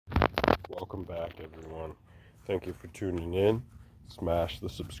Welcome back, everyone. Thank you for tuning in. Smash the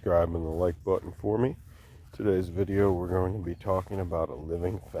subscribe and the like button for me. Today's video, we're going to be talking about a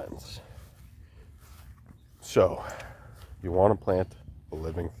living fence. So, you want to plant a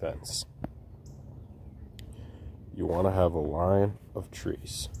living fence. You want to have a line of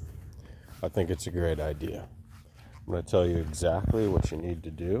trees. I think it's a great idea. I'm going to tell you exactly what you need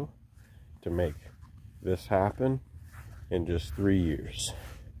to do to make this happen in just 3 years.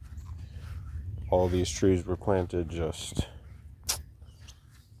 All these trees were planted just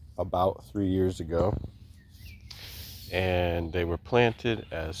about 3 years ago, and they were planted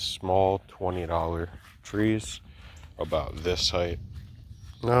as small $20 trees about this height.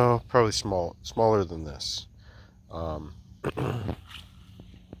 No, probably smaller than this.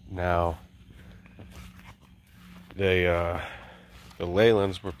 Now the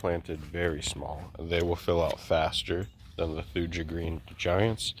Leylands were planted very small, and they will fill out faster than the Thuja Green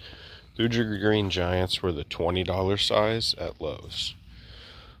Giants. Thuja Green Giants were the $20 size at Lowe's.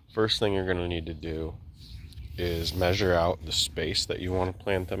 First thing you're going to need to do is measure out the space that you want to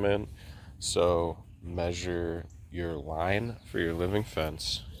plant them in. So measure your line for your living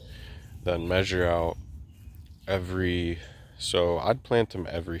fence, then measure out so I'd plant them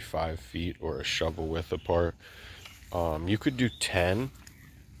every 5 feet or a shovel width apart. You could do 10,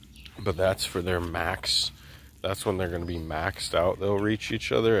 but that's for their max. That's when they're going to be maxed out. They'll reach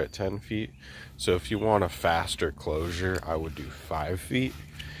each other at 10 feet. So if you want a faster closure, I would do 5 feet,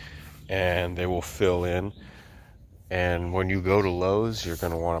 and they will fill in. And when you go to Lowe's, you're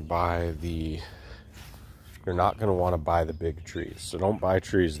going to want to buy you're not going to want to buy the big trees. So don't buy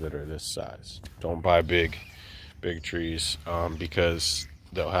trees that are this size. Don't buy big trees, because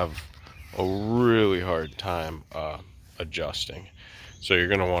they'll have a really hard time adjusting. So you're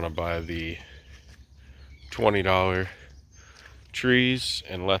going to want to buy the $20 trees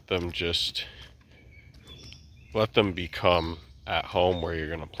and let them become at home where you're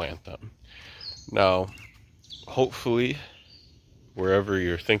going to plant them. Now, hopefully, wherever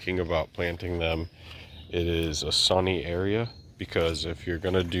you're thinking about planting them, it is a sunny area, because if you're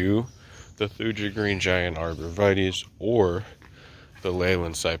going to do the Thuja Green Giant Arborvitaes or the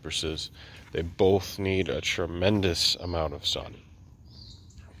Leyland Cypresses, they both need a tremendous amount of sun.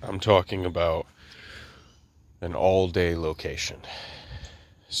 I'm talking about an all-day location.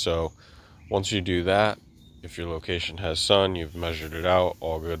 So once you do that, if your location has sun, you've measured it out,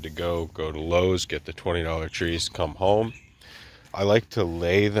 all good to go to Lowe's, get the $20 trees, come home. I like to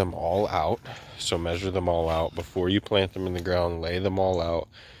lay them all out. So measure them all out before you plant them in the ground. Lay them all out.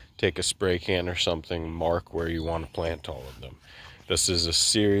 Take a spray can or something, mark where you want to plant all of them. This is a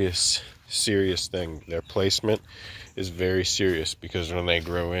serious thing. Their placement is very serious, because when they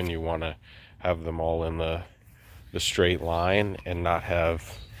grow in, you want to have them all in the straight line and not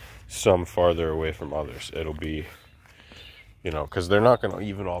have some farther away from others. It'll be, because they're not going to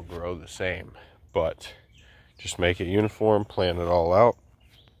even all grow the same, but just make it uniform, plant it all out,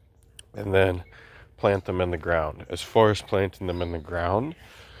 and then plant them in the ground. As far as planting them in the ground,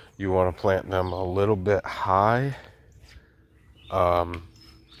 you want to plant them a little bit high.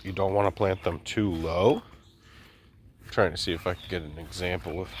 You don't want to plant them too low. I'm trying to see if I can get an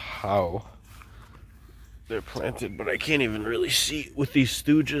example of how they're planted, but I can't even really see. With these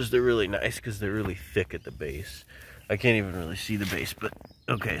Thujas, they're really nice because they're really thick at the base. I can't even really see the base, but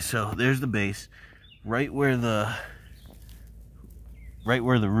okay, so there's the base, right where the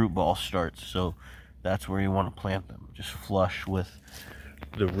root ball starts. So that's where you want to plant them, just flush with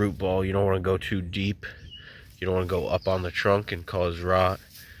the root ball. You don't want to go too deep. You don't want to go up on the trunk and cause rot,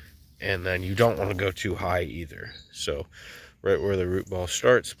 and then you don't want to go too high either. So right where the root ball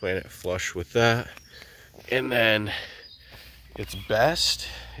starts, plant it flush with that. And then it's best,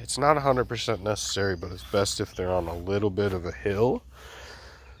 it's not 100% necessary, but it's best if they're on a little bit of a hill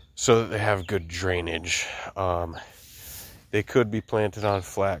so that they have good drainage. They could be planted on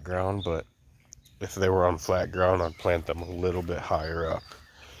flat ground, but if they were on flat ground, I'd plant them a little bit higher up.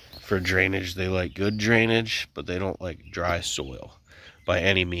 For drainage, they like good drainage, but they don't like dry soil by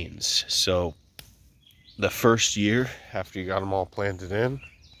any means. So the first year, after you got them all planted in,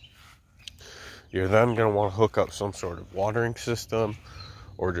 you're then going to want to hook up some sort of watering system,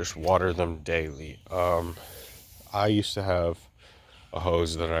 or just water them daily. I used to have a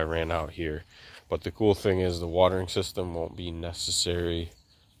hose that I ran out here, but the cool thing is the watering system won't be necessary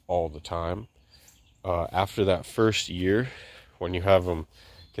all the time. After that first year, when you have them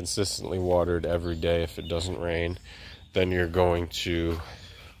consistently watered every day, if it doesn't rain, then you're going to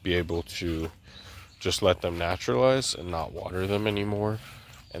be able to just let them naturalize and not water them anymore.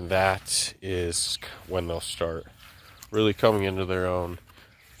 And that is when they'll start really coming into their own,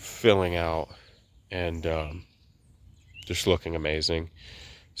 filling out and just looking amazing.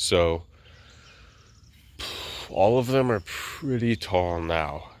 So all of them are pretty tall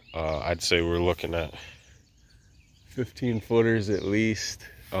now. I'd say we're looking at 15 footers at least.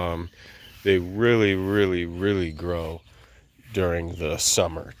 They really grow during the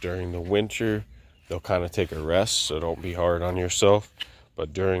summer. During the winter, they'll kind of take a rest, so don't be hard on yourself.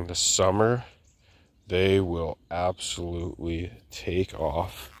 But during the summer, they will absolutely take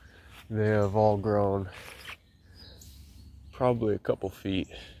off. They have all grown probably a couple feet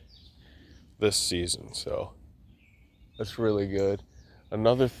this season, so that's really good.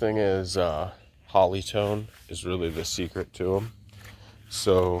 Another thing is Hollytone is really the secret to them.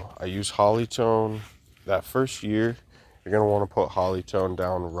 So I use Hollytone that first year. You're going to want to put Hollytone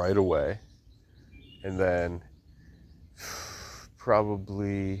down right away, and then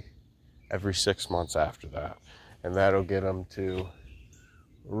probably every 6 months after that, and that'll get them to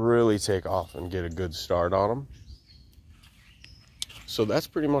really take off and get a good start on them. So that's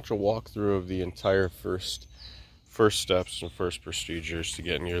pretty much a walkthrough of the entire first steps and first procedures to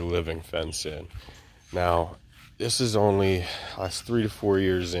getting your living fence in. Now, this is only 3 to 4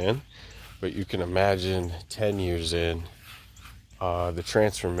 years in, but you can imagine 10 years in, the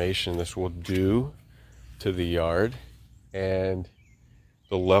transformation this will do to the yard and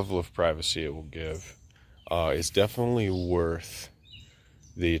the level of privacy it will give is definitely worth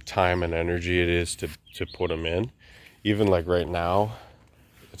the time and energy it is to put them in. Even like right now,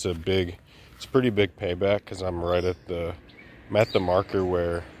 it's a pretty big payback, because I'm at the marker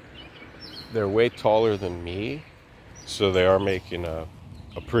where they're way taller than me, so they are making a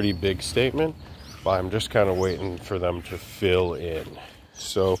pretty big statement, but I'm just kind of waiting for them to fill in.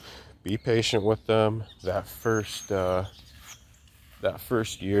 So be patient with them. That first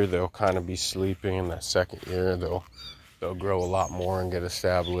year they'll kind of be sleeping, and that second year they'll grow a lot more and get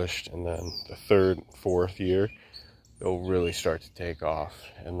established, and then the third, fourth year they'll really start to take off,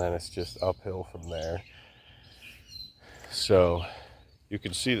 and then it's just uphill from there. So you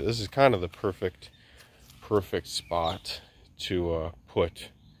can see that this is kind of the perfect spot to put.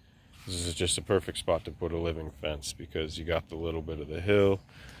 This is just a perfect spot to put a living fence, because you got the little bit of the hill,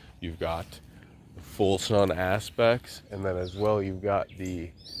 you've got the full sun aspects, and then as well you've got the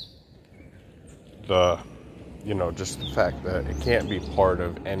just the fact that it can't be part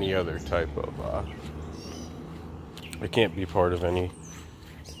of any other type of it can't be part of any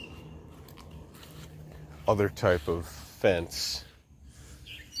other type of fence,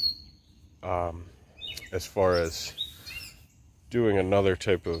 as far as doing another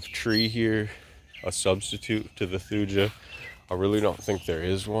type of tree here, a substitute to the Thuja. I really don't think there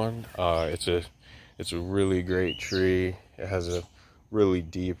is one. It's a really great tree. It has a really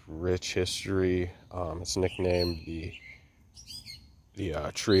deep, rich history. It's nicknamed the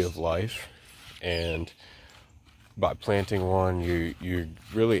tree of life, and by planting one, you're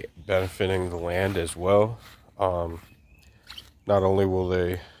really benefiting the land as well. Not only will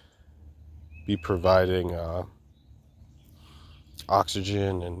they be providing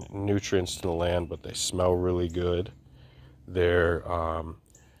oxygen and nutrients to the land, but they smell really good. They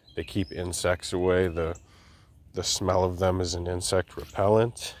keep insects away. The smell of them is an insect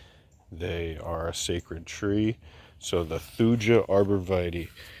repellent. They are a sacred tree. So the Thuja arborvitae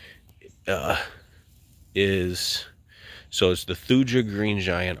it's the Thuja green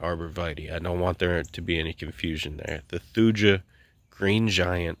giant arborvitae. I don't want there to be any confusion there. The Thuja green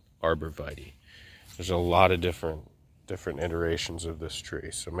giant arborvitae. There's a lot of different iterations of this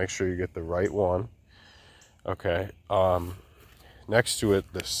tree, so make sure you get the right one. Okay. Next to it,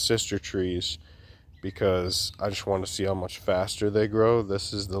 the sister trees, because I just want to see how much faster they grow.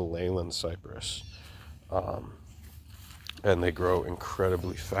 This is the Leyland Cypress, and they grow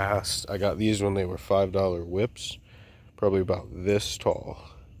incredibly fast. I got these when they were $5 whips, probably about this tall,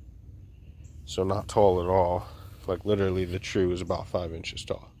 so not tall at all. Like literally the tree was about 5 inches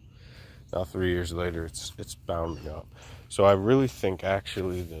tall. Now 3 years later, it's bounding up. So I really think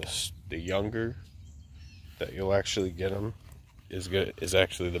actually the younger that you'll actually get them is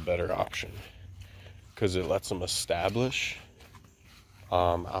actually the better option, because it lets them establish.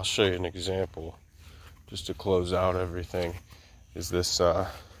 I'll show you an example just to close out everything. Is this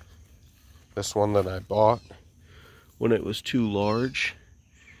one that I bought when it was too large.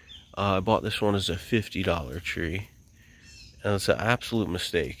 I bought this one as a $50 tree, and it's an absolute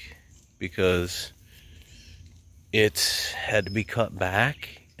mistake, because it had to be cut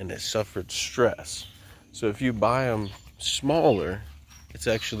back and it suffered stress. So if you buy them smaller, it's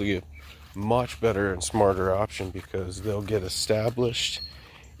actually a much better and smarter option, because they'll get established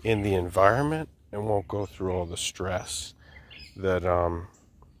in the environment and won't go through all the stress that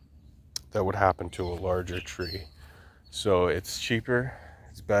that would happen to a larger tree. So it's cheaper,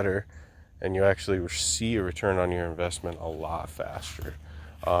 it's better, and you actually see a return on your investment a lot faster.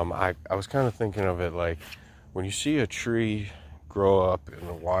 I was kind of thinking of it like when you see a tree grow up in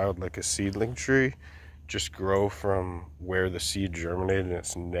the wild, like a seedling tree, just grow from where the seed germinated and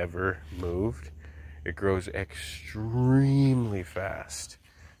it's never moved, it grows extremely fast.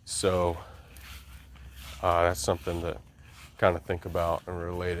 So that's something to kind of think about and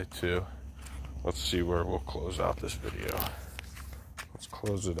relate it to. Let's see where we'll close out this video. Let's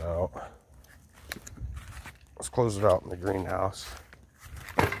close it out. Let's close it out in the greenhouse.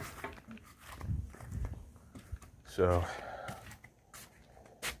 So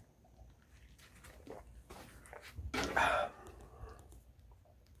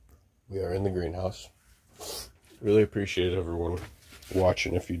we are in the greenhouse. Really appreciate everyone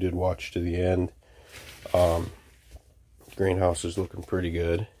watching. If you did watch to the end, greenhouse is looking pretty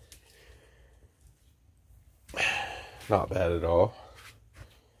good. Not bad at all.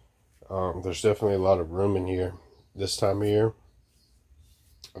 There's definitely a lot of room in here this time of year.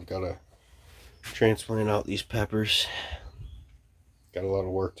 I've got to transplant out these peppers. Got a lot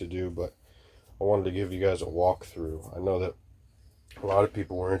of work to do, but I wanted to give you guys a walkthrough. I know that a lot of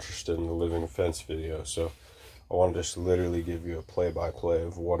people were interested in the living fence video, so I wanted to just literally give you a play-by-play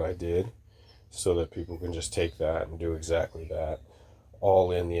of what I did so that people can just take that and do exactly that.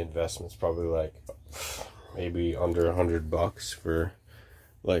 All in, the investment's probably like maybe under $100 for,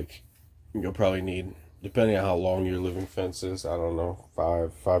 like, you'll probably need, depending on how long your living fence is, I don't know,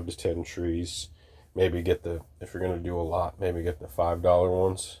 5 to 10 trees. Maybe get the, if you're going to do a lot, maybe get the $5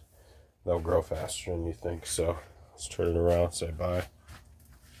 ones. They'll grow faster than you think. So let's turn it around, say bye.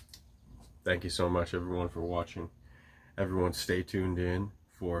 Thank you so much, everyone, for watching. Everyone stay tuned in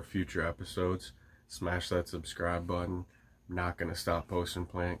for future episodes. Smash that subscribe button. I'm not going to stop posting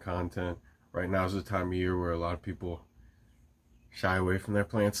plant content. Right now is the time of year where a lot of people shy away from their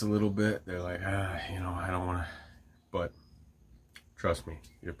plants a little bit. They're like, you know, I don't want to. But trust me,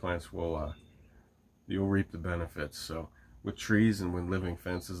 your plants will, you'll reap the benefits. So with trees and with living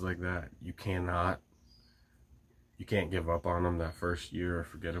fences like that, you can't give up on them that first year or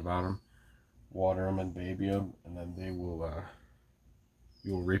forget about them. Water them and baby them, and then they will,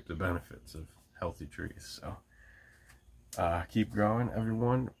 you'll reap the benefits of healthy trees. So keep growing,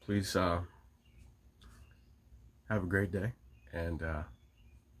 everyone. Please have a great day, and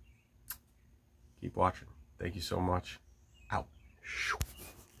keep watching. Thank you so much. Out.